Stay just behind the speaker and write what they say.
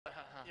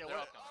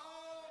it.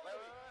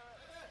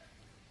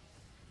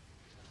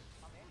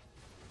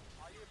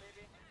 Are you,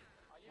 baby?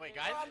 Wait,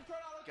 guys,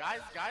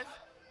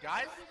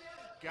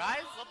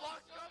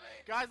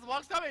 the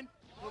block's coming.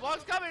 The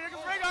block's coming. Here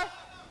comes Rhaegar.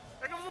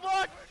 Here comes the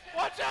block.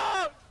 Watch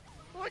out!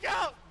 Look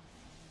out!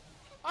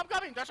 I'm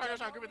coming. Dash on,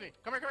 agree with me.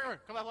 Come here.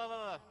 Come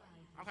left.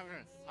 I'm coming.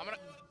 I'm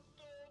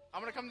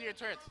gonna come to your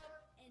turrets.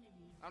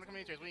 I'm gonna come to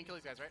your turrets. We can kill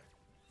these guys, right?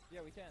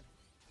 Yeah, we can.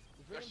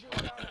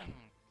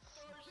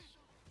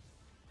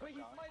 Wait,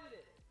 he smited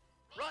it.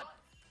 Run!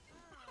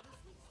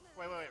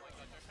 Wait.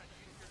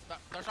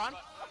 Darshan?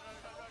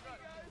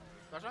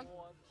 Darshan?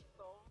 What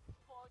the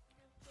fuck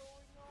is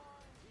going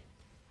on?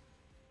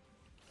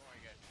 Don't worry,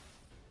 guys.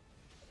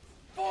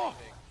 Fuck!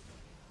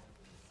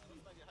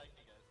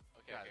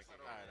 Okay. Alright.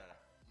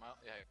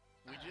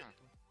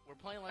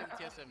 We're playing like a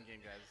TS7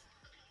 game, guys.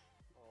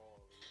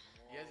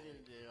 You guys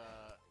need to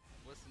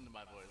listen to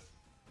my voice.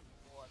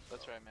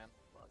 That's right, man.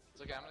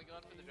 It's okay, I'm gonna go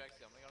in for the drag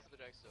steal.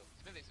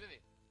 Smithy.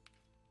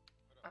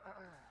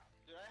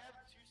 Did I have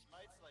 2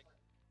 smites like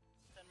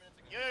 10 minutes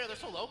ago? Yeah, they're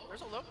so low.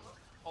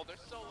 Oh, they're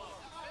so low.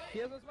 He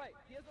has no smite.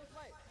 You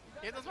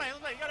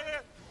gotta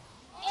get it.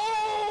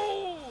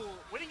 Oh!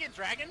 We didn't get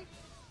dragon?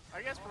 Are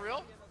you guys for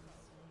real?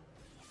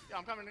 Yeah,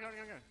 I'm coming.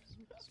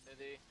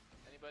 Smithy,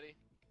 anybody?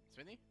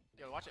 Smithy?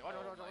 Yo, watch it. Oh my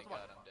God, I'm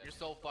dead. You're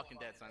so fucking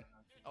dead, son.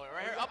 Oh,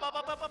 right here. Up.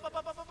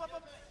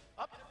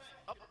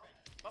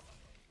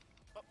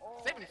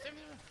 Save him.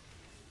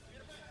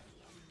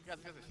 You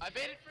got this. I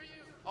baited for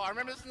you. Oh, I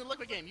remember this in the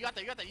liquid game. You got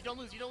that. You don't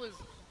lose. I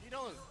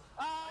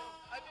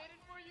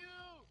baited for you.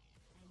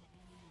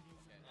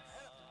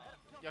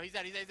 Yo, he's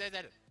dead.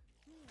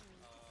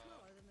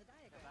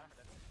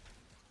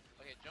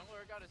 Okay,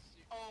 jungler got a.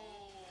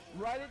 Oh.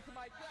 Right into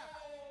my trap.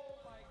 Oh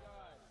my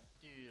god.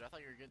 Dude, I thought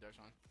you were good,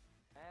 Darshan.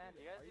 Man,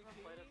 do you guys even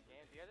play this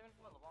game? Do you guys even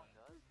know what LeBlanc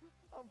does?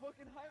 I'm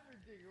fucking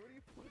Heimerdinger. What are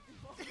you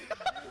fucking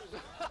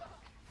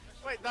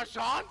Wait,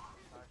 Darshan?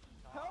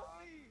 Help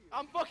me!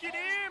 I'm fucking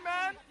here,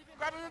 man.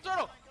 Grab him the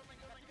turtle.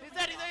 He's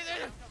dead.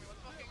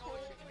 Fucking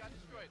holy shit, he got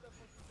destroyed.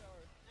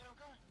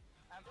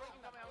 I'm coming.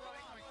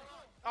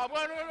 Oh, I'm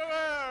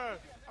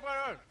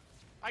going.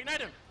 I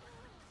ignite him.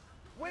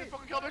 Wait,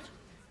 fucking kill, bitch.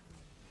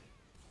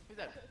 He's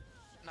dead.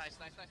 Nice.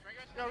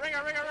 Yo,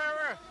 ringer.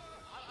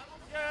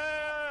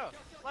 Yeah.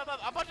 Left.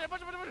 I'm punching.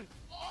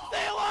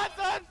 Stay alive,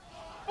 son.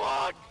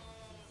 Fuck.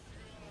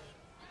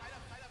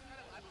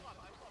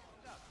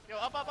 Yo,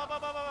 up. Up,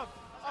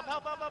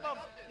 help.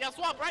 Yeah,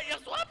 swap, right? Yeah,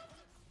 swap.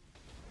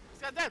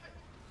 This guy's dead.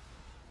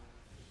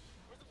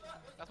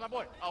 That's my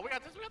boy. Oh, we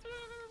got this.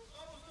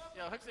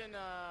 Yo, Hook's in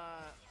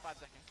 5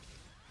 seconds.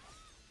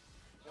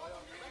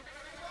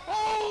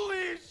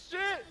 Holy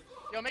shit!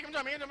 Yo, make him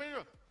jump.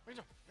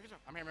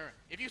 I'm here.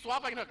 If you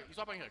swap, I can hook. You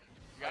got it?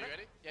 You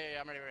ready?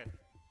 Yeah, I'm ready.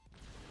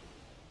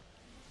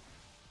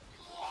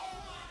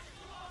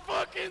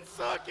 Fucking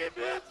suck it,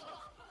 bitch!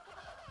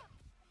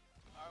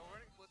 Our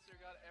warning blitzer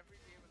got every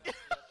game in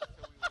FPS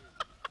until we lose.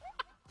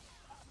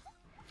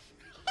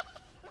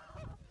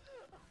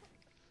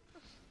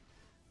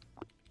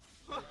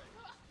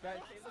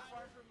 Guys, save the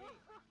farm for me.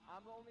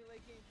 I'm the only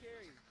late game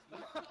carry.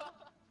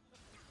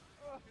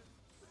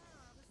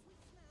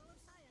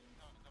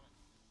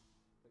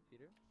 Wait,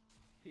 Peter?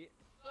 Peter?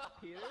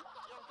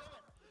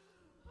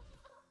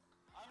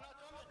 I'm not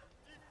coming.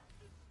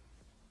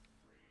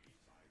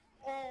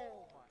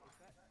 Oh my! Is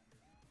that?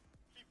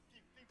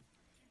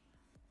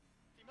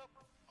 Team up.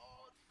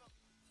 Oh, team up.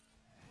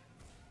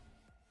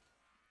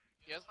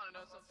 You guys want to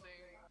know something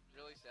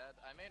really sad?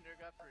 I made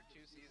Nurgat for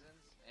 2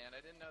 seasons, and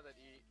I didn't know that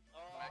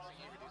maxing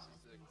E reduces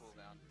the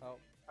cooldown. Oh.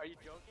 Are you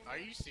joking?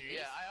 Are you serious?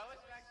 Yeah, I always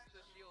max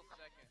the shield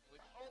second, which...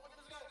 Oh, look at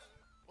this guy.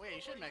 Wait,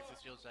 you should max this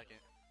shield second.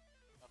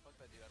 Oh, fuck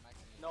that dude, I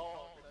maxed the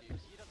No, the he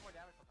deeps. does more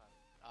damage sometimes.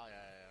 Oh,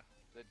 yeah.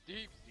 The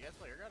deeps! Do you guys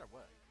play your god or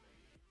what?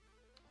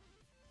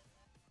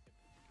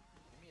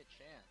 Give me a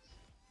chance.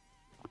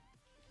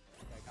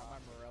 I got my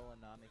Morella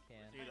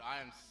Namikan. Dude,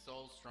 I am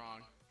so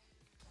strong.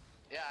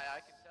 Yeah, I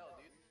can tell,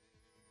 dude.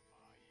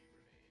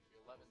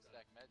 11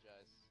 stack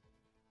Medjais.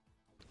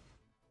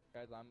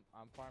 Guys, I'm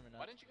farming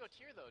up. Why didn't you go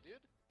tier though,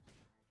 dude?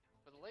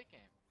 For the late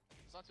game.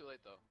 It's not too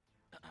late though.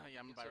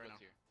 Yeah, I'm You gonna buy can still right go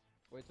now. tier.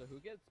 Wait, so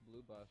who gets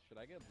blue buff? Should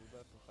I get blue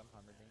buff since I'm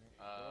Heimerdinger?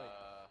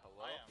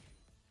 Hello? I am.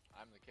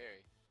 I'm the carry.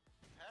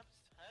 I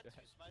had 2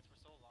 smites for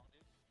so long,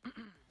 dude.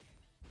 I'm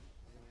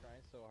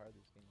trying so hard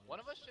this game.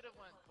 One of us should have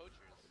went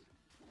poachers.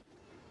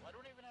 I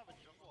don't even have a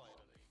jungle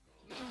item.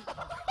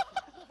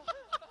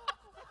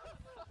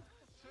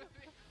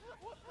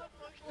 What the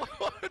fuck?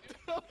 What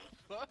the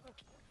fuck?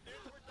 Dude,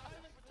 we're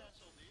diamond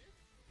potential, dude.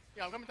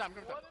 Yeah, I'm coming time.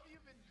 What have you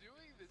been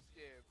doing this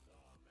game?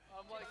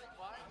 I'm like,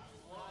 why?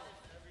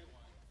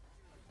 Everyone.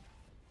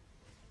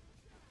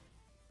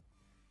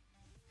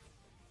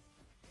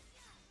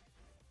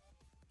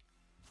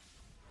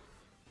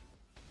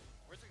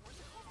 Where's it?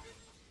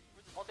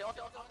 Ulti. I'm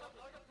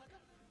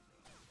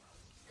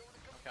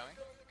coming.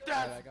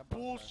 That's I got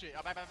bullshit.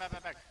 Oh, back.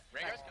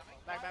 Rhaegar's coming.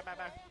 Back.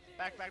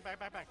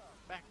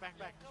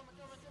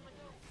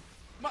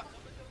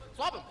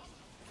 Swap him.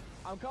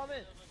 I'm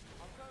coming!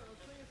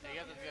 Hey, you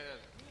guys.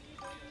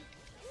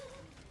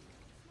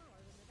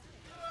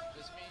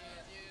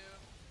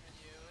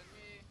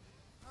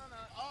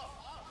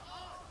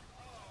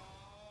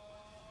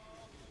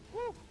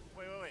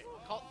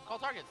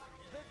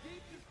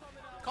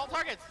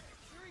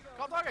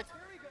 Call targets.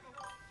 Here we go.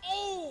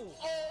 Oh!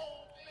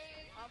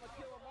 I'ma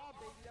kill them all,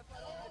 baby. That's why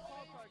I don't need to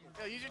call targets.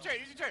 Yo, use your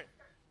turret, use your turret.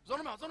 Zone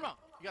him out, zone him out.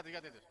 You got this,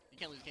 you got this. You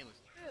can't lose, you can't lose.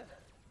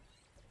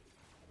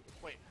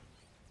 Wait.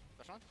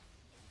 That's on?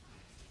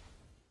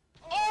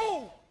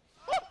 Oh!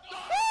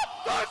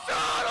 That's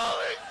on!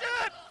 Holy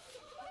shit!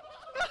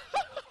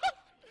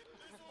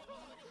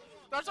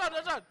 That's on,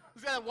 that's on.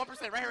 He's got that 1%,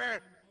 right here, right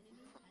here.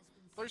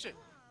 Throw your shit.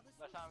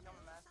 That's how I'm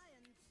coming, man.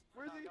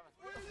 Where's he?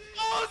 Where's he?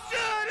 Oh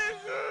shit! It's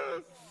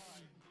good!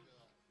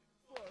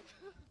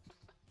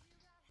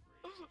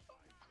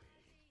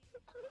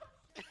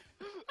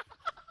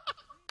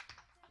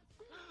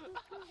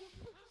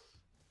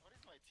 What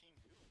is my team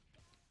doing?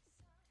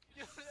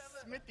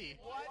 Smithy,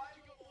 Why did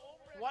you go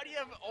Ohm? why do you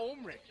have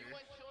Ohm You Richter?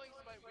 went chilling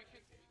smite.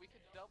 We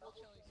could double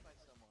chilling smite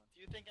someone.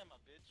 Do you think I'm a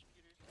bitch,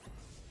 Peter?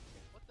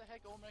 What the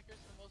heck? Ohm Wrecker's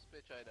the most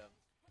bitch item.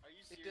 Are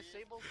you It serious?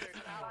 disables their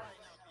Die tower. right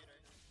now, Peter.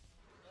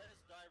 Let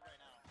us die right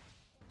now.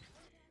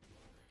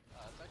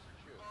 That's actually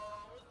true.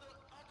 Where's the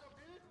Aqua,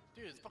 dude?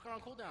 Dude, it's fucking on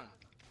cooldown.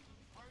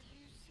 Are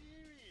you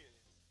serious?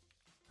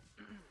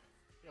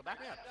 Yo,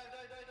 back me up. Die,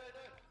 die, die, die,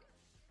 die.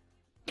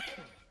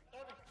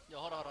 Yo,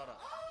 hold on, hold on.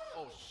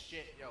 Oh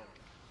shit, yo.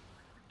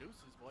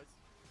 Deuces, boys.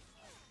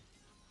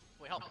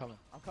 Wait, help. I'm coming.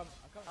 Help, help,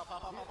 help,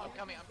 help, I'm help.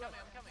 coming. Hit him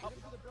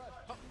to the brush.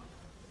 Hup.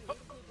 Hit him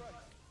to the brush.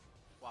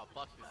 Wow,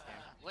 fuck this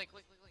game. Link.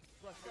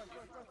 Brush. We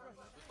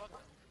fucked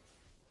him.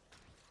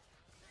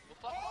 We'll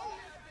fuck him.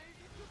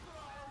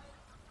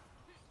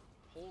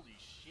 Holy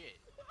shit.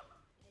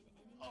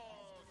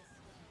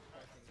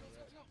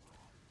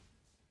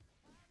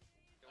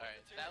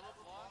 Alright, that little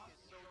block is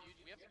so huge.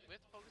 We have to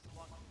focus the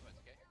block on points,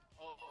 okay?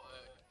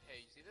 Hey,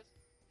 you see this?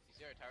 You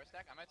see our tower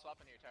stack? I might swap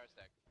into your tower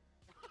stack.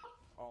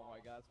 Oh my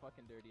god, it's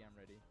fucking dirty. I'm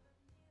ready.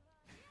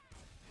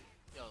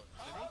 Yo,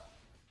 Smithy?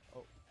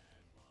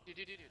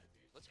 Dude.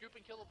 Let's group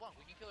and kill LeBlanc.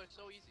 We can kill her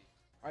so easy.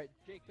 Alright,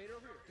 Jake, bait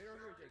over here. Bait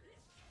over here, Jake.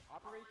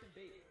 Operation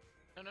bait.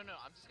 No.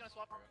 I'm just gonna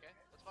swap her, okay?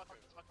 Let's fuck her.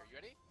 You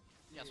ready?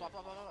 Yeah, swap. Do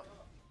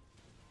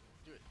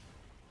it.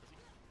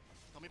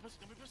 Don't be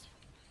pussy,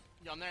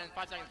 Yo, I'm there in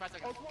 5 seconds, 5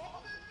 seconds.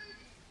 Oh!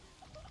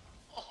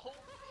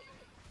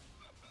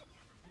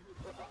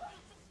 I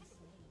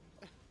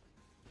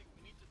think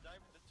we need to die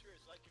for the turret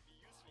so I can be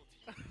useful to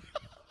you.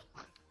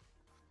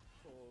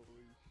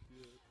 Holy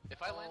shit.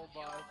 If I land Oh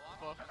the my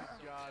block,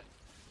 fucking god.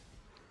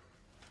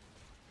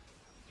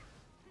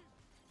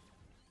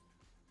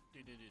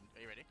 Dude. Are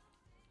you ready?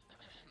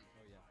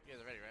 Oh yeah. You guys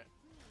are ready, right?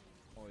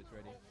 Always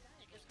ready.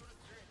 You guys go to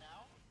the turret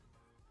now?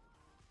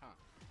 Huh.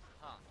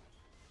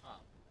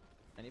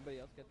 Anybody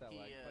else get that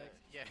lag spike?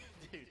 Yeah,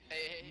 dude.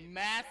 Hey.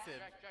 Massive.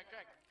 Drag.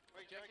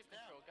 Wait, Objective drag's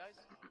down. control, guys.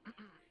 No.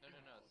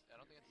 I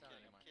don't think it's down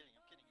anymore. I'm kidding.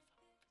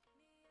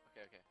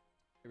 Okay.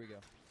 Here we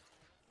go.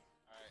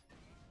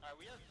 Alright,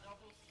 we have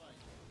double spike.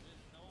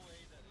 There's no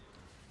way that it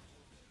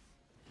will this.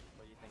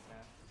 What do you think,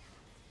 man?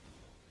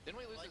 Didn't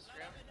we lose Like, this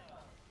not scrim? even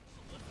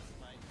Melissa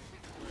spike.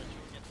 Where she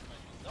will get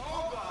spike.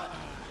 Oh god!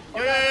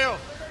 Yo.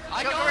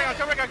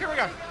 Come here,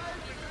 go.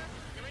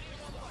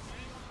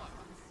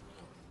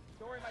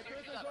 Don't worry, my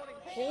turrets are zoning.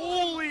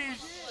 Holy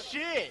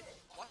shit.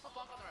 Watch the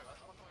block on the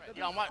right.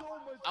 Yo,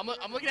 I'm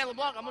looking at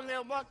LeBlanc.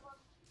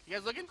 You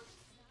guys looking?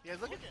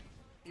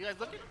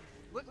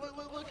 Look.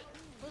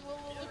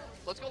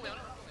 Let's go,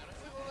 Leona.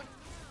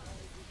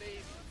 Baby.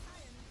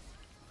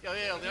 Yo.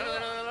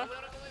 Leona.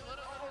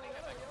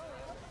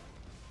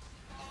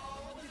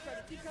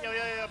 Yo.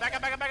 Back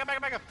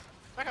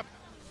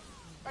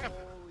up.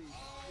 Holy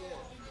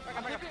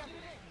shit.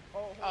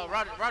 Oh,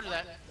 Roger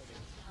that.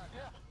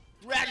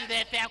 Roger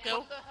that, Falco.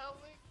 What the hell,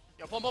 Link?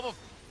 Yo, boom. Oh.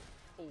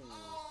 We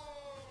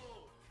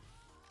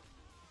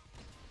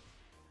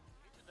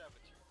need to die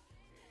with turret.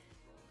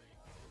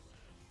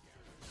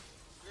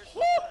 We're so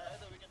Woo! far ahead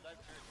that we can dive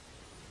turret.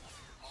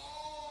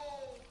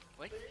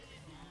 Link?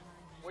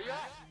 Where you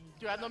at?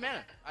 Dude, I have no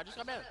mana. I just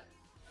got mana.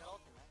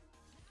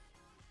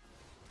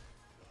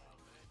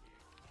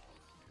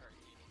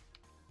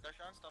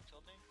 Darshan, stop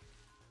tilting.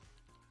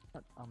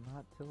 I'm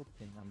not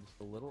tilting. I'm just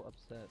a little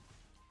upset.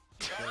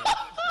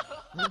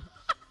 Ground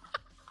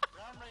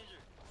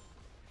Ranger.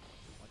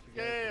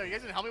 Yo. You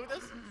guys gonna help me with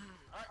this?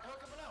 Alright, come on.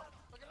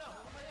 Look at now.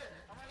 On my head.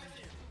 On my head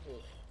here.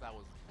 Oh, that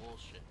was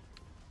bullshit.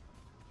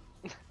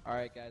 All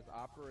right, guys.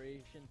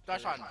 Operation.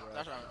 Darshan.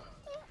 Turret, bro.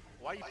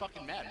 Why are you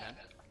fucking mad, man?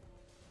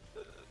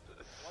 Why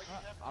you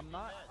have to I'm be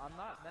not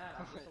mad?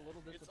 I'm just a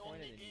little It's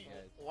disappointed only in you game.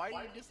 guys Why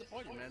are you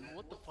disappointed, man?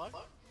 What the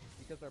fuck?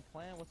 because our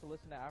plan was to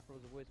listen to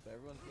Afro's voice, but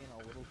everyone's being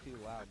a little too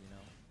loud, you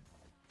know.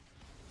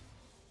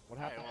 What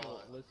happened Hey,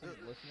 well, to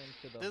listening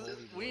to the This holy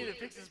is, we need voice?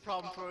 to fix this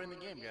problem before we end the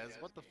game, guys.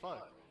 What the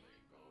fuck?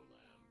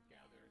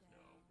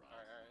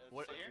 Alright,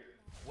 What, let's see here.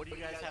 what do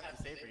you guys have to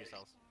say for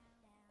yourselves?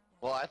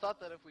 Well, I thought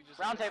that if we just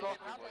Round table.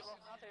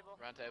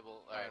 Round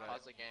table. Alright,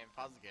 pause the game.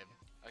 Pause the game.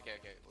 Okay.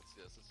 Let's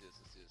do this.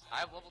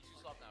 I have level 2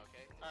 swap now,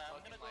 okay? Alright,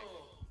 I'm gonna go.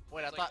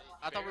 Wait, I It's like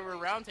thought we were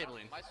round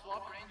tabling. My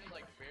swap range is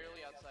like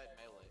barely outside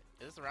melee.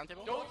 Is this a round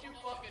table? Don't you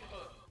fucking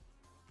hook!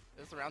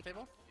 Is this a round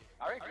table?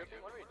 Are we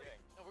grouping? What are we doing?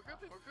 No, we're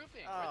grouping. Oh,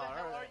 Where the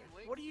hell alright. are you,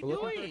 Link? What are you We're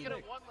looking We doing?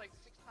 could have won like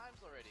 6 times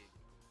already.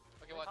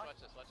 Okay, watch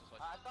this. I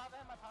still haven't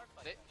hit my power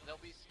spike. They'll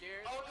be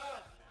scared. Oh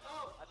god!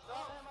 No! I still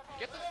haven't hit my power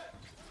Get the. spike.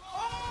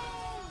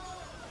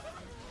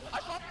 I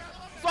swapped.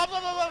 Swap,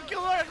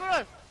 kill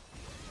her.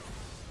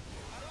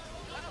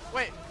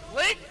 Wait,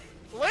 Link!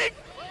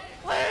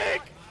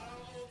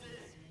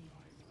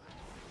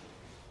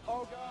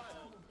 Oh god!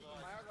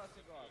 My hourglass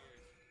didn't go off.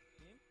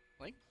 Team?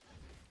 Link?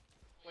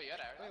 Wait, you had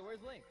Iron. Wait,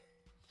 where's Link?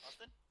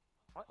 Austin?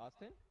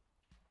 Austin?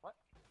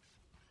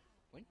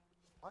 Link?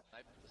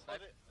 Snipe. The Oh,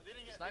 snipe. they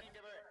didn't get Snipe.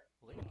 better.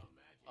 Link?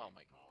 Oh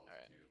my.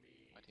 Alright.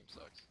 My team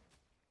sucks.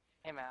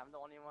 Hey man, I'm the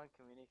only one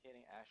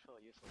communicating actual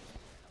useless things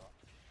right now.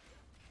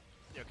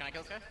 Yo, can I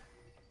kill this guy?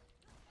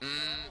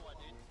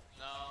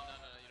 No,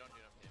 you don't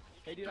do enough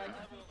damage. Hey dude, I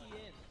can TP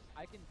in.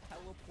 I can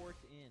teleport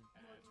in.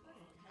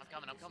 I'm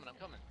coming.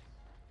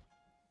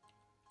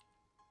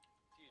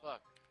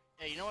 Fuck.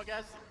 Hey, you know what,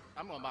 guys?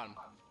 I'm going bottom.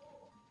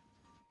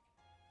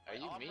 Are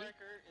you me?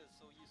 Breaker is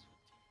so useful.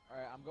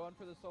 Alright, I'm going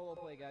for the solo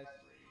play, guys.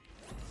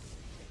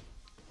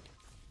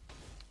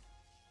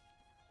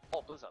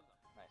 Oh, blue's up.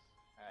 Nice.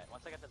 Alright,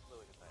 once I get this blue,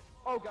 we can fight.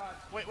 Oh god!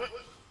 Wait.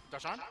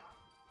 Darshan?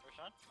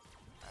 Roshan?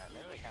 Alright,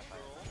 maybe we can't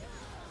fight.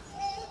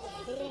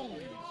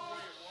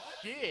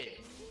 Shit!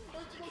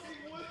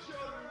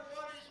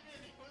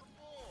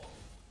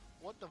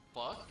 What the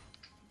fuck?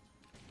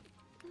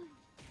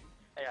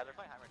 Hey, yeah, they're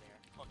playing Heimerdinger.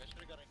 Fuck, I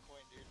should've gotten a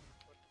coin, dude.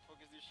 What the fuck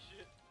is this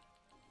shit?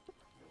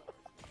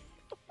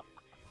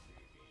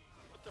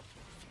 What the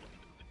fuck?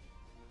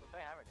 We're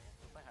playing Heimerdinger.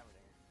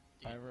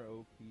 Timer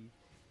OP.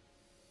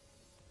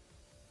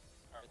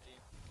 Alright,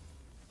 team.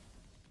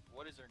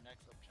 What is our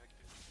next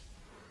objective?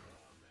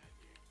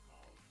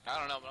 I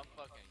don't know, but I'm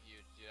fucking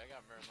huge, dude. I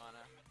got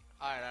Muramana.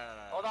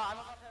 Alright. Hold on, I'm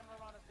about to hit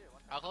Murmana too.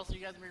 How close are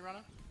you guys to me,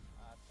 Rana?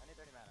 I need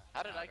 30 mana.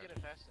 How did I get it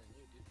faster than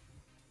you, dude?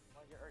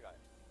 Well, you're Urgot.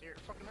 You're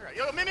fucking right.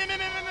 Yo, me,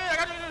 I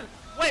got you.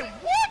 Wait,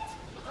 what?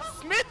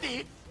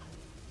 Smithy?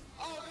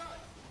 Oh god!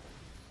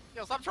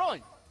 Yo, stop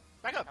trolling.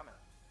 Back up. Coming.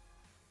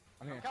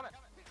 I'm here. Coming.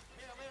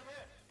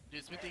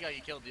 Dude, Smithy got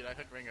you killed, dude. I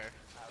hooked Rengar.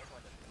 Let's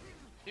win this.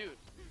 Dude,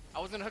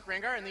 I was gonna hook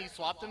Rengar and then you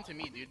swapped him to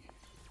me, dude.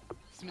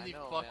 Smithy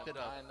fucked it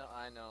up.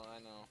 I know.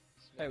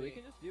 Hey, we Smithy,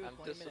 can just do a I'm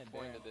 20-minute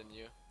disappointed Baron. in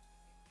you.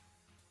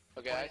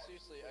 Okay, I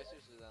seriously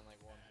done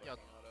like one Yo,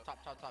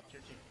 fucking auto. top,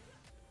 tier 2.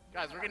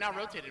 Guys, we're getting out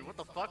rotated. What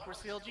the fuck? We're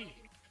CLG.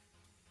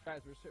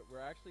 Guys, we're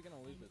actually gonna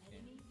lose this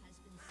game.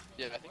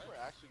 Yeah, I think we're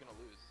actually gonna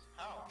lose.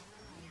 How?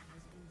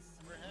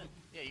 We're ahead.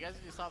 Yeah, you guys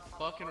need to stop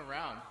fucking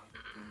around.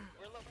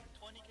 We're level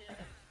 20k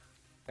ahead.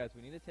 Guys,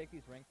 we need to take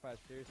these rank 5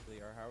 seriously,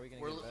 or how are we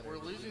gonna get better? We're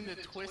losing the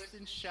twist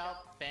and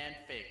shout fan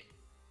fake.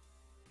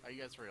 Are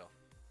you guys for real?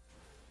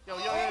 Yo.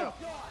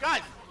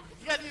 Guys,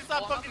 you guys need to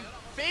stop fucking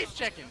face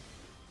checking.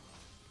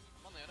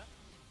 Come on, Leona.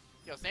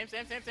 Yo, same.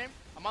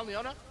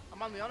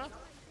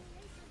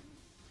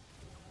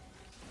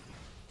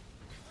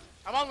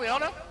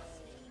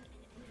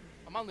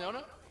 I'm on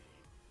Leona.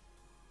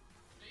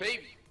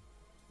 Baby!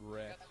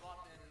 Wreck. I got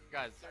swapped in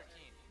Guys,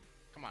 13.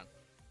 come on.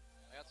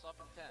 I got swapped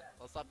in 10.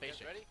 Let's stop You face guys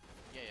checking. ready?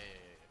 Yeah.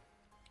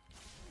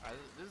 Alright,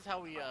 this is how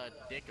we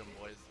dick them,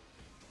 boys.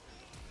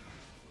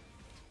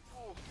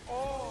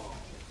 Oh!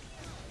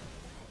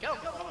 Kill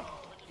him.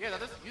 Yeah,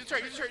 that's use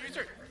turret.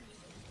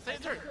 Stay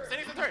in turret.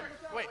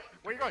 Wait,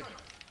 where are you going?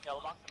 Yeah,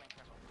 we'll box the main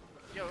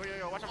circle.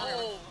 Yo, watch out for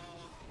Oh!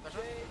 That's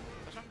right.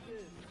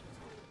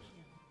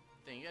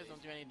 Dang, you guys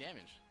don't do any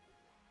damage.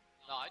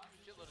 No, I do a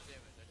shitload of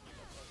damage.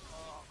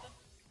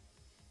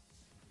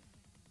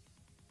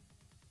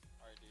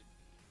 Alright, dude.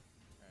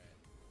 Alright.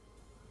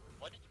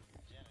 Why did you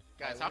pick Janna, dude?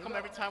 Guys, how come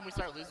every time we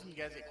start losing, you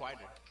guys get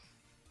quieter?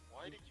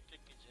 Why did you pick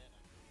me Janna?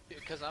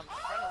 Because I'm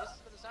trying to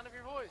listen to the sound of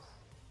your voice.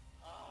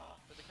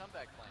 For the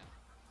comeback plan.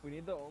 We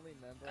need the only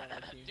member on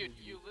our team Dude, who's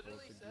you useful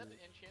literally to said do.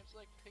 in Champs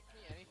like, pick me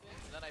anything,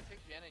 and then I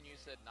picked Jen and you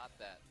said not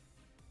that.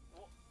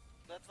 Well,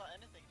 that's not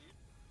anything, dude.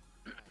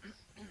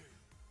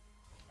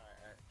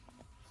 Alright.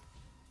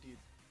 Dude,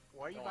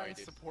 why are you Don't buying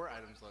worry, dude. support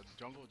items like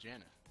Jungle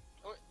Janna?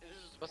 Oh, this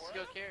is Supposed to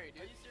go carry,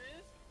 Are dude. you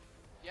serious?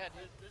 Yeah,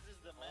 dude. This is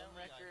the Home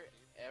manly wrecker item,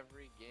 dude.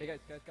 every game. Hey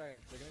guys, they're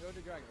gonna go to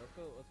Dragon.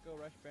 Let's go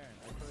rush Baron.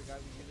 I told the guy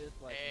we do this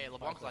like. Hey, in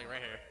LeBlanc's 5 like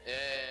right here.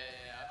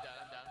 Yeah, I'm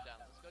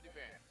down. Let's go do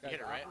Baron. You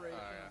hit it, right?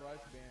 Operation Yeah. Rush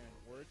Baron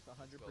works 100%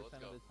 Let's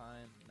go. of the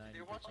time, 90%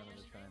 They're watching of your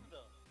the stream, time.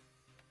 though.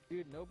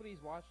 Dude,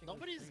 nobody's watching. the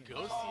Nobody's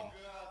stream. ghosting. Oh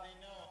god, they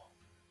know.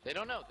 They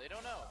don't know. They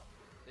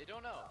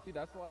don't know. Dude,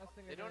 that's the last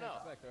thing They they're don't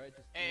gonna know. expect, alright?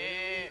 Just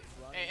Hey,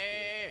 literally run hey,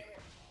 into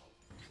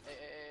it.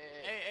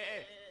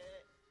 hey.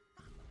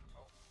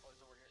 Oh,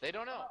 it's over here. They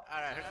don't know.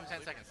 Alright, here's some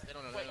 10 seconds. They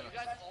don't know. Wait, you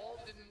guys all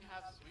didn't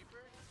have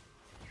sweeper?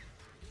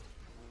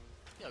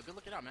 Yo, good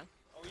looking out, man.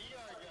 Oh, you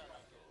are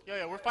good.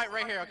 Yo, we're fighting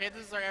right here, okay?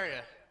 This is our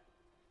area.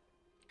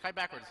 Kite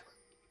backwards.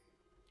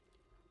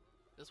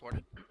 This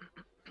warded.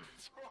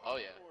 Oh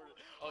yeah.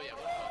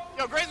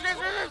 Yo, Grace!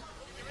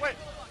 Wait,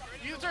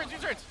 use turns.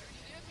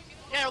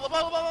 Yeah,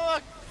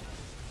 LeBlanc.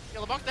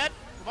 Yo, LeBlanc's dead.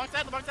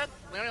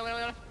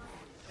 Leona.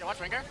 Yeah, watch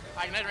Rengar.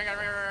 I ignite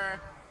Rengar.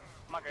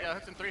 Come on, Grace. Yeah,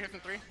 hooks in 3.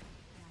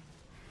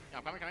 Yeah,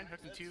 I'm coming.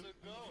 Hooks in 2, Let's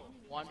go.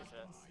 1,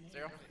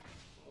 0.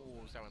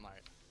 Ooh, that went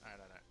light. Alright.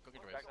 Go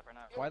get your Back race. up right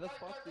now. Why the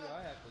fuck do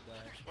I have to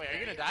die? are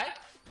you gonna die?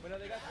 Wait, no,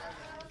 they got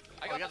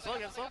I got slow,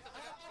 get slow.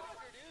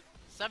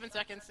 7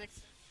 seconds,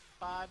 6,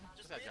 5.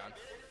 Just that John.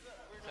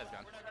 Just that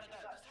John.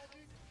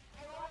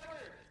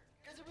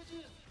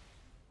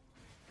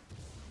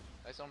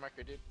 Nice home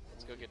record, dude.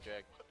 Let's go get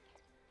Drag.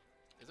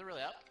 Is it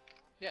really up?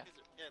 Yeah.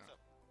 Yeah, it's up.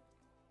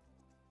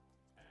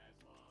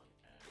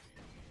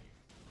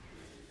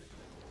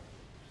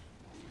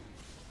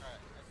 Alright,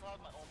 I still have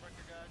my own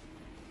record, guys.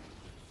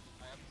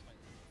 I have this mic.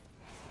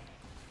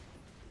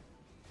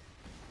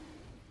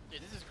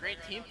 Dude, this is great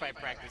team fight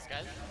practice,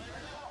 guys.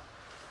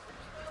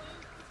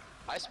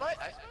 I spy?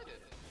 I did.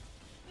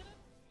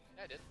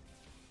 Yeah, I did.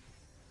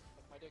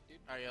 Fuck my dick, dude.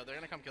 Alright, yo, they're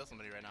gonna come kill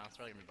somebody right now. It's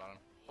probably gonna be bottom.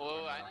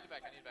 Oh, I need you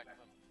back. I need you back.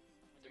 Come on.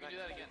 We can do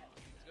that again.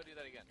 Let's go do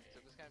that again. So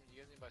this time, you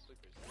guys need to buy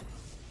sweepers.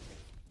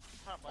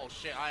 Oh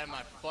shit, I am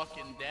not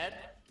fucking dead.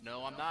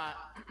 No, I'm not.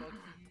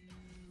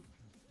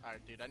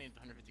 Alright, dude, I need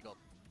 150 gold.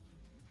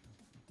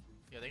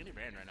 Yeah, they can do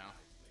Baron right now.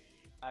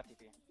 I have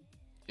TP.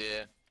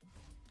 Yeah.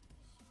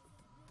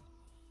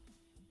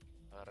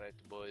 Alright,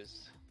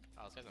 boys.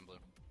 Oh, this guy's in blue.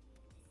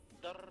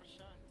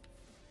 Darshan.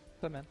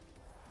 What's up, man?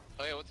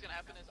 Okay, what's gonna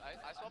happen is I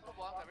swap a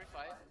block every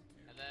fight,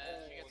 and then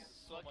she gets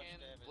so much fucking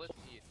damage. blitz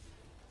teeth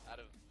out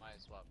of my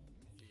swap.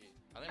 GG.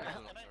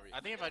 I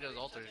think if I just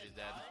ult her, she's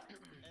dead.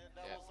 And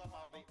that Yeah. will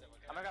somehow beat them,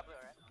 okay? I'm gonna got blue,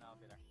 right? No, I'll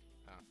be there.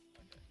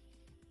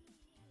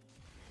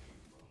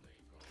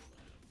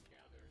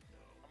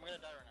 I'm gonna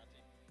die right now,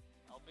 team.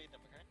 I'll beat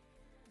them, okay?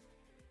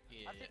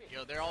 Yeah. TP.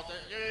 Yo, they're all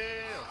dead. Yo.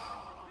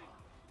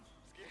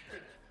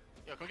 Scared.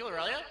 Yo, can we kill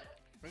Aurelia?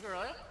 Can we kill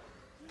Aurelia?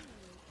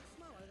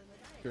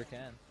 Sure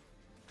can.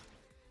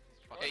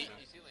 Fuck Hey, yeah.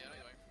 you see Leona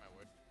going for my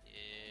word?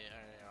 Yeah,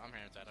 alright, I'm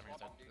here inside, I'm here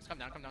inside. Just come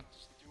down, come down.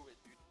 Just do it,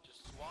 dude.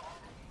 Just swap.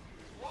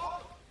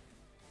 Swap!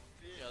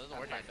 Yo, this is a I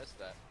ward here. missed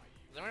that.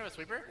 Does anyone have a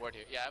sweeper? Ward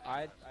here. Yeah,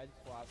 I have. I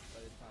swapped,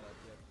 but it's not up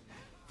yet.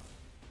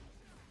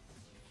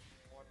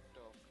 What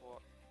the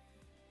fuck?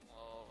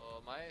 Oh,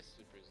 my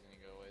super's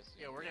gonna go away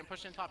soon. Yeah, we're getting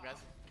pushed in top, guys.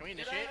 Can we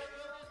initiate?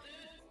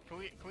 Can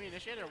we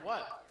initiate or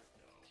what?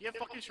 Do you have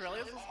fucking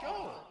Shirelias? Let's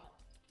go!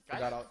 I Guys?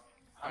 got out.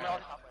 I'm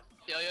Alright. gonna top with.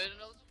 Yo, let's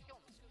kill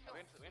him. Let's go. We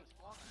can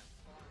spawn him.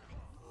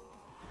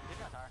 He's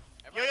gonna tower.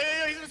 Yo,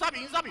 he's gonna stop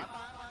you, he's gonna stop you!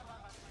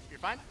 You're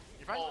fine?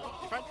 You're fine? Oh.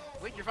 You're fine?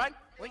 Link, you're fine?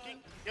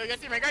 Linking. Yo, you guys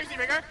see Rengar? You see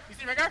Rengar? You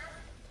see Rengar?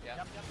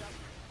 Yeah.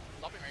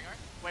 Stopping Rengar.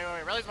 Wait,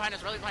 Reli's behind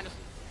us, Reli's behind us.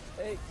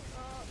 Hey.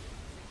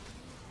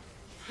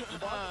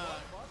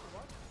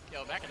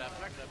 Yo, back it up,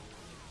 back it up.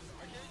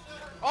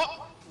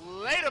 Oh!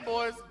 Later,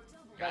 boys!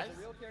 Guys?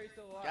 The real carry's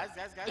still alive.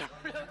 Guys.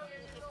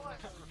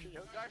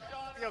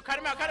 Yo, cut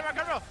him out, cut him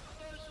out!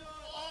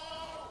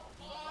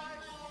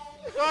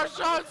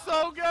 Darshan's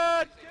so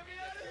good!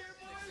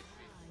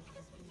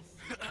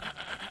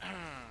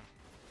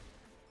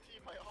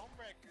 Team, my home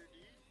record,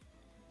 dude.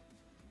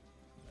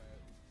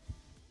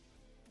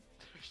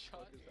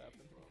 What just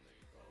happened?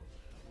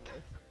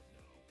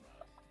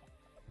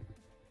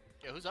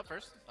 Yo, who's up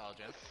first? Oh,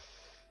 Jen.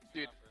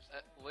 Dude,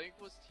 Link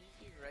was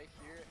TPing right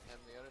here, and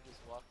Leona just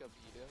walk up,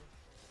 eat him.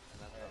 And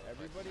that's how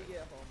Everybody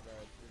get home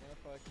guards. We're gonna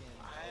fucking.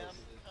 I am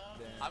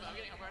I'm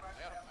getting home guard. I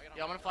got him.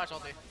 Yo, I'm gonna flash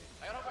ulti.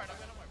 I got home guard. I'm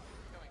coming.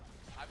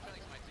 I'm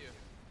killing smite too.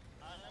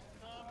 I'm coming.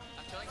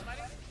 I'm killing smite.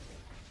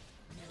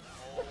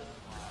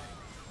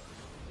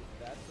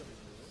 That's what it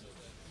is.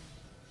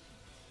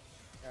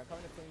 Yeah, I'm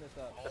coming to clean this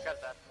up. This guy's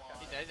dead.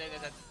 He's dead.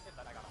 Hit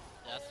that, I got him.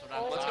 That's what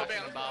I'm Let's go,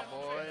 talking Bam. about,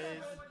 boys.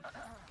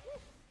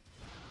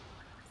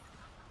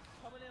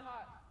 Coming in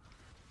hot.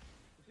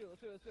 Let's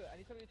do it. I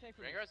need somebody to tank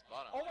for me. Rengar's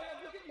bottom. Oh my god,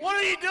 look at you! What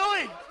are you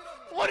doing?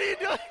 What are you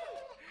doing?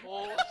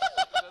 Oh,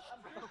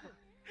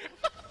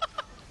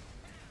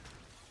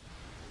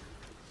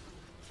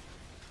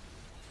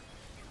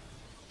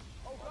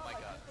 Oh my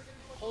God.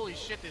 Holy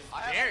shit, this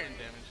Baron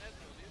damage.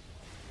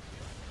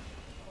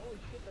 Holy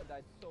shit, that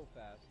died so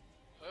fast.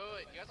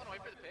 Wait. You guys wanna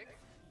wait for the pick?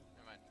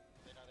 Never mind.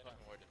 They know.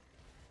 Fucking warded.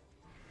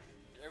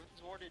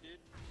 Everything's warded, dude.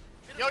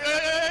 Yo!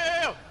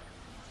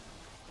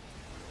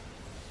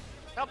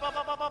 Help!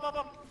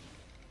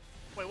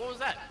 Wait, what was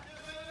that?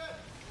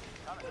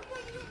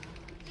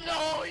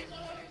 No! You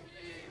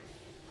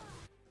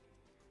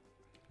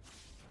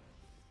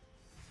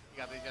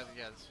got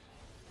this.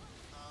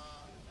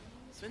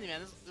 Smithy,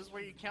 man, this is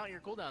where you count your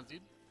cooldowns, dude.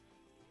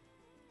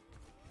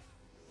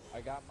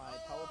 I got my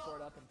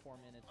teleport up in 4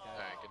 minutes, guys.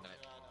 Alright, good night.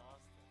 Yeah, I know.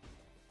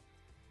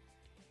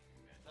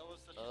 That was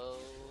such Oh,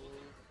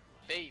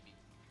 baby.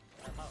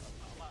 Wow.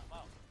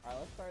 Alright,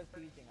 let's start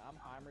sieging. I'm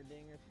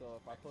Heimerdinger, so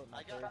if I put my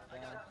I got first a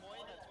down.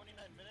 point at 29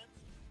 minutes.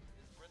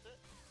 Is it worth it?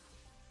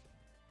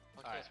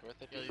 Okay, Alright, it's worth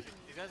it. yo,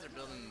 these guys are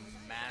building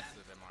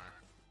massive MR.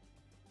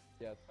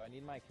 Yes, I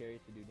need my carry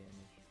to do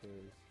damage,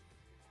 cause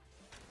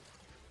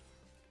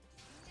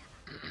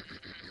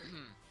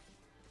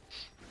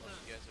Well,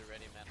 you guys are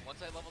ready, man. Once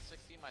I level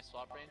 16, my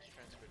swap range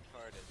turns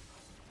retarded.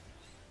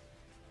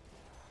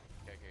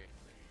 Okay.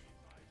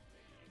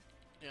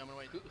 Yeah, I'm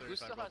gonna wait. Who 35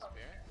 still gold. has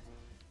Baron?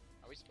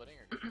 Are we splitting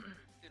or?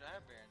 Dude, I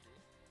have Baron,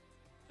 dude.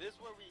 This is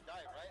where we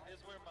die, right?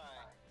 This is where my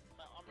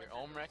arm Your record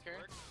Ohm Wrecker?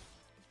 works.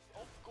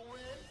 Oh, go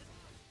in.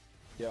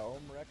 yeah,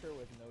 Ohm Wrecker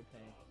with no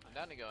tank. I'm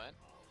down to go in.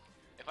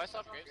 If I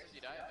swap Graves, does he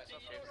die? If I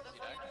swap Graves, does he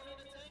die?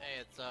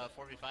 Hey, it's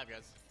 4v5,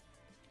 guys.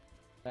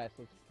 Nice,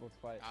 let's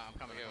fight. I'm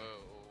coming. Okay,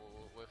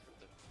 wait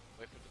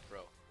for the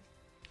throw.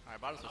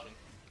 Alright, bottom switching.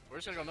 We're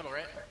just gonna go middle,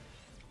 right?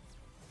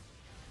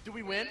 Do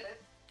we win?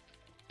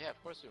 Yeah, of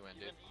course we win,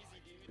 dude.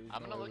 There's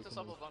I'm gonna no look way we this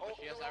can up with Blanc, but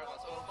she has arrow.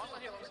 So Blanc's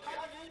not here, Blanc's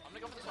not here. I'm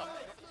gonna go for the swap. I'm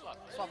gonna go for the swap.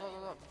 Swap, swap,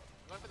 swap.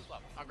 I'm going for the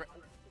swap. I'm great.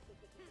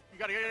 You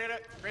got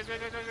it. Grace.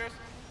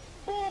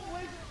 Oh,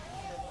 Blake!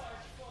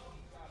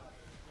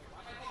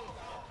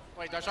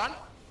 Wait, Darshan?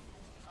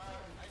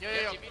 Yo.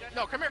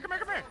 No, come here. Come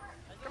here.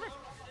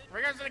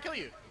 Rhaegar's gonna kill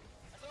you.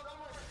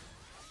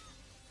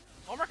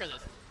 Homework is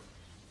this.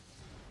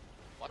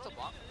 What's up,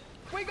 Blanc?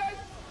 Wait, guys!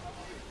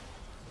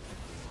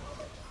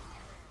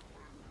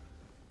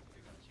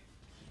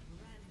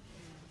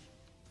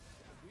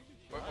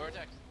 Where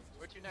next?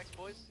 Where to next,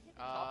 boys?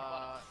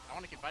 I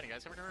want to keep fighting,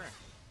 guys. Come here.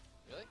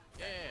 Really?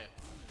 Yeah.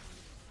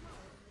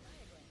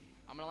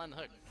 I'm gonna land the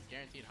hook.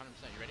 Guaranteed 100%.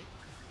 You ready?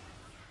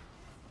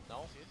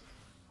 No?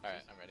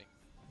 Alright, I'm ready.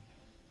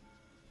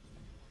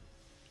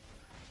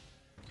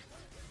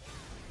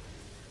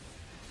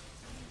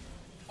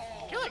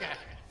 Kill that guy.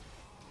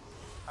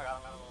 I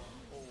got him.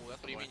 Oh, that's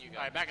what do you mean you got?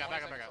 Alright, back up.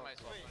 20 seconds, somebody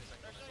swap, 20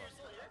 seconds, somebody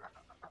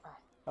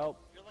swap. Help.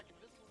 You're like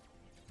invisible.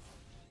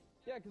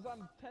 Yeah, because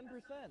I'm 10%.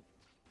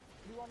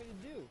 What do you want me to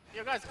do?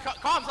 Yo, guys,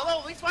 comms.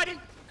 Hello, Link's fighting.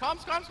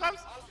 Comms.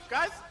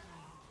 Guys.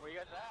 Where you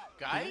guys at?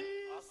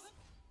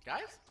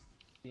 Guys.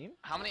 Team?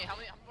 How many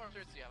more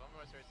turrets do you have?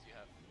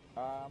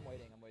 I'm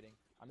waiting.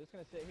 I'm just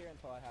gonna sit here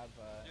until I have,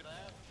 Dude,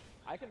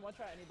 I can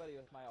one-shot anybody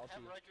with my ulti.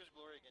 have Riker's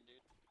glory again,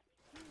 dude.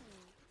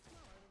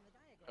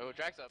 Oh,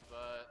 Drag's up,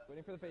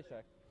 Waiting for the face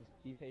check. Just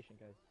be patient,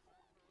 guys.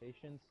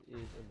 Patience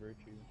is a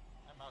virtue.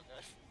 I'm out,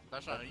 guys.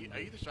 Darshan, are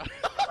you the shot?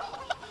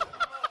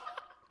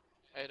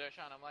 Hey,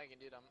 Darshan, I'm lagging,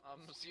 dude. I'm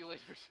see you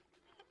later.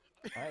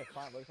 Alright,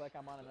 fine. Looks like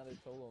I'm on another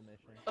solo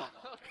mission. okay,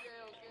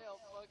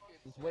 I'll fucking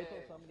Just wait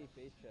till somebody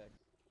face checks.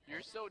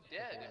 You're so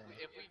dead.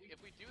 If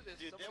we do this,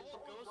 Dude, they somebody's-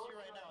 will ghost you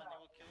right now and they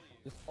will kill you.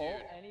 Just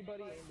ult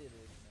anybody into this,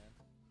 man.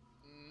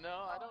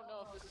 No, I don't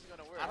know if this is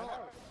gonna work. I don't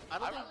I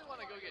think really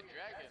want to go get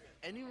Dragon.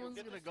 anyone's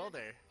gonna go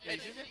there. Yeah,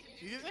 Yeah,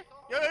 you you see it?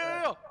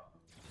 Yo.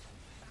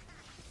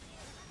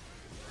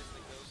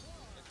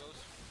 The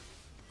ghost.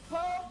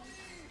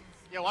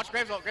 Yo, watch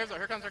Graves ult. Here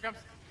comes.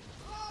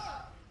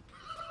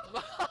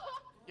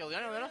 Yo,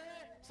 Leona.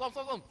 Slow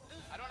him.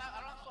 I don't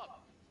have swap.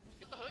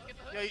 Get the hook.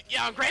 Yo,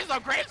 yeah, on Graves.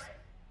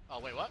 Oh,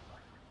 wait, what?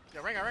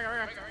 Yo, Ring.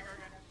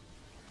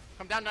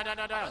 Come down. Swap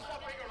Rhaegar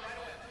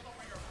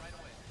right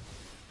away.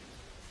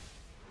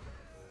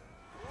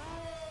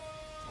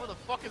 Where the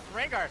fuck is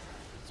Rhaegar?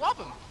 Swap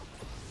him.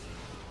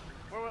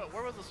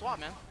 Where was the swap,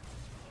 man?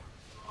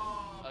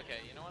 Okay,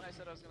 you know what I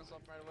said I was gonna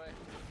swap right away?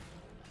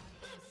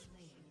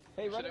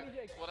 Hey, run Should've- at me,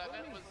 Jake. What I Run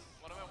at meant me.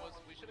 was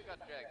we should have got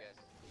Drag, guys.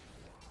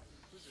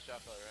 Who's the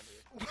shot caller around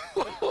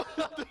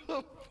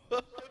here?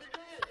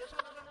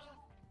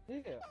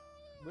 Yeah.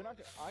 We're not.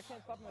 I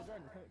can't stop my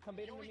dragon. Come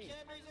bait him to me.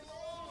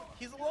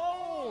 He's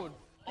alone.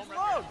 Dude,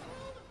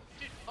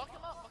 fuck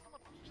him up.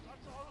 Start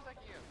so hard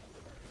attacking you.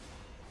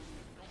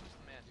 Don't miss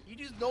the man, dude. You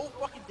do no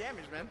fucking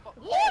damage, man.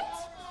 What?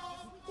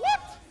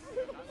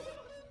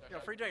 Yo,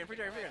 free dragon. It's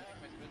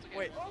okay.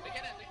 Wait.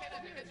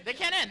 They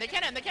can't end. They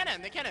can't end.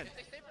 If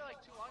they stay for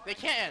like too long, They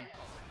can't.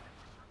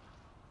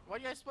 Why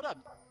do you guys split up?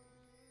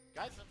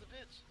 Guys? That's a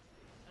bitch.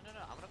 No.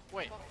 I'm gonna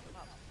Wait. fuck them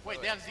up.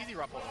 Wait, they have ZZ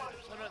Ruffle.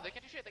 No, they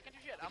can't do shit. I'm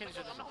can't do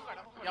shit. the home guard.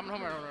 Yeah, I'm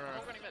home guard.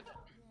 I'm home guarding mid.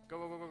 Go.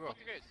 Fuck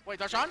your Graves. Wait,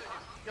 Darshan?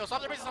 Yo,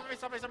 stop the base. Go.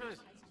 Graves Go.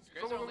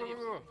 are leaves.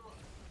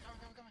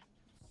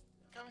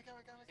 Coming.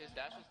 His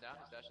dash is down.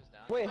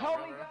 Wait,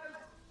 help me, guys.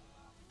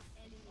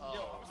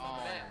 Oh.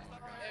 Man.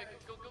 Hey,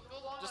 go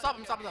long. Just stop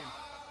him.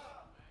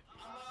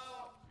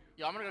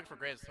 Yo, I'm gonna go for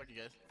Graves. Fuck you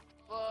guys.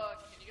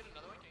 Fuck. Can you get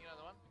another one?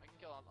 I can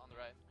kill on the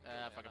right.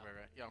 Fuck it,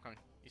 right. Yo, I'm coming.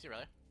 You see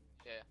Riley?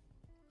 Yeah.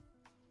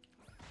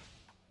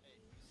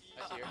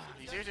 I see her.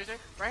 You see?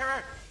 Right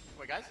here.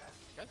 Wait, guys?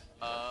 I don't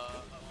know.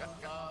 I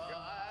don't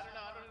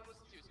know what to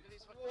listen to. See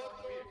these fucking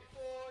weird.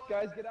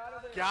 Guys, get out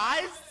of there.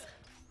 Guys?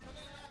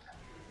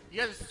 You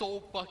guys are so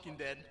fucking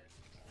dead.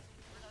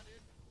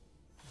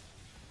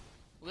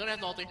 Leona has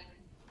an ulti.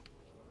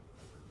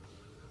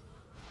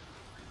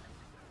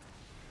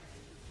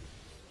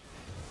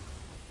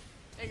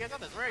 Hey, you guys got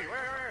this. Where are you?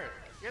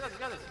 You guys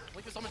got this.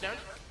 Link this someone down.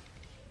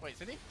 Wait,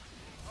 Cindy?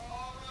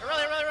 Hey,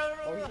 really.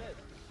 Oh, he did.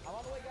 I'm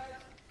on the way, guys.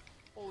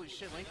 Holy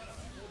shit, Link.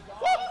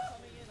 Woo!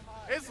 Coming in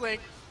hot. It's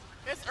Link.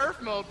 It's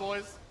Earth mode,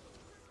 boys.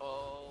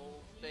 Oh,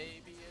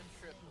 baby, it's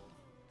triple.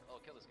 Oh,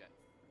 kill this guy.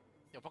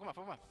 Yo, fuck him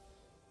up.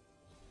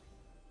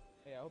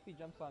 Hey, I hope he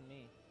jumps on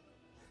me.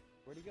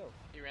 Where'd he go?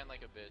 He ran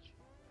like a bitch.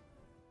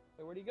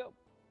 Wait, where'd he go?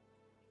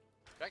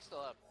 Drag's still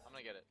up. I'm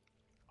gonna get it.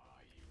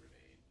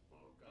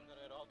 I'm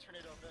gonna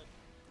alternate on mid.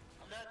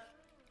 I'm dead.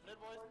 Mid,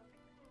 boys.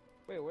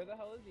 Wait, where the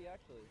hell is he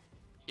actually?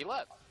 He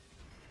left.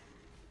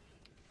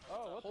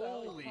 Oh, what the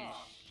hell? Holy He's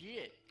not.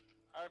 shit.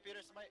 Alright, Peter,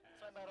 smite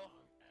battle.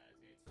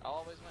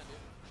 I'll always win,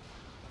 dude.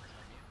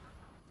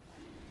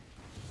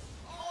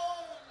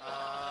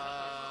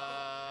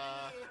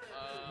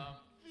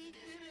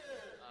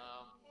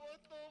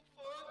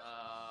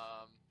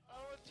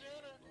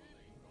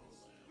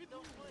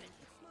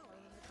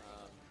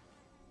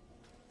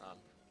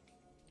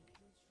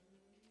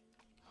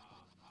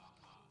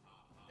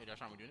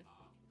 Dashawn, we doing it?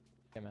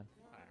 Okay, man.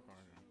 Alright, come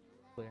on.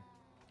 Clear.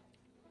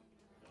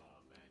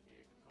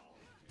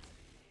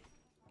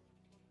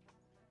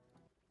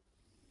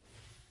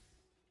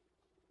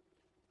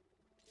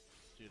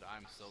 Dude,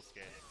 I'm so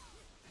scared.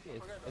 Yeah,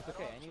 it's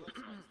okay. Any...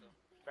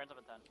 Friends up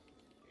in 10.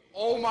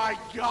 Oh my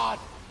god!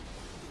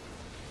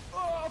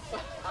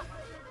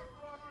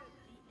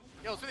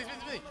 Yo, Smithy,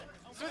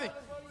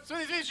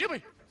 shoot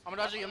me! I'm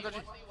gonna dodge you, I'm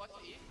dodging you. Watch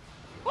the E.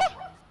 Woo!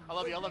 I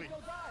love you.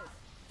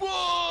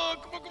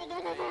 Fuck! Come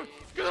on!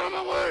 Get out of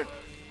my way!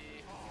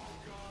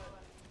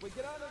 Wait,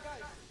 get out of there,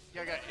 guys!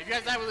 Yeah, okay. If you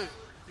guys die, we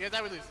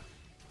lose.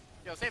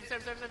 Yo, save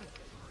him.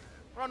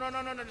 Run,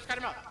 just cut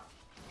him out.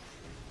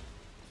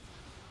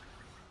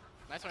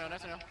 Nice one, yo.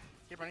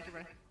 Keep running.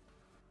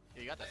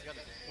 Yeah, you got this.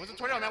 Where's the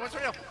tornado, man?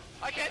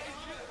 I can't!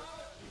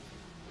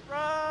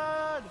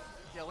 Run!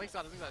 Yeah, Link's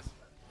on us.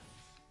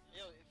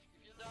 Yo,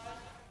 if you die,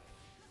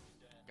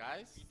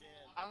 Guys? be dead.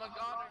 I'm a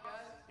goner,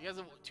 guys. You guys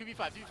are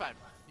 2v5.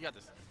 You got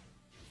this.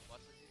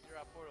 Watch this easier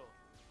out portal.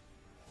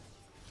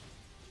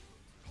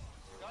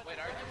 Wait,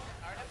 our him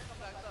comes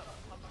back up.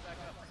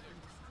 Soon.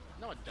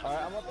 No, it doesn't.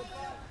 Alright, I'm up in 5.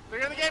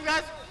 Figure the game,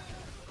 guys!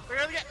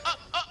 Figure the game! No,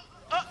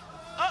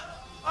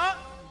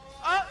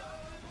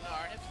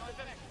 our him's not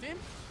finished. Team?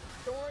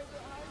 Don't worry,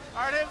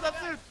 Our him's up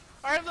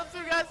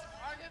soon, guys!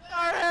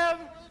 Our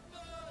him!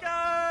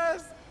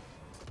 Guys!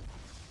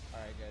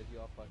 Alright, guys, you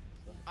all fucking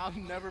suck.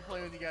 I'm never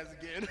playing with you guys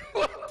again.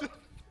 What the?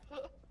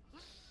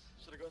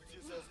 Should've gone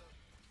TSS.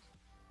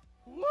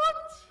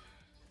 What?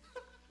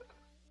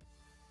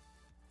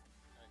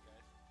 Alright,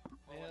 guys.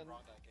 What went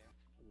wrong that game?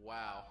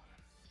 Wow.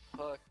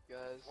 Fuck,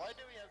 guys. Why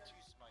do we have 2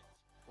 smites?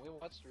 Can we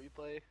watch the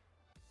replay?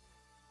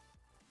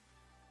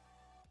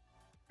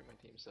 My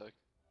team sucked.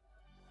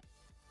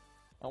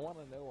 I want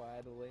to know why I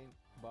had to lane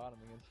bottom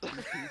against 2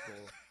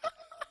 people.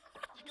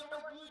 You got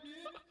my blue,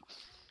 dude! You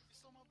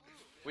stole my blue!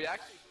 We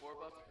actually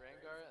 4-buffed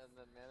Rengar and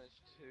then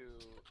managed to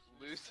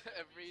lose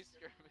every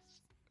skirmish.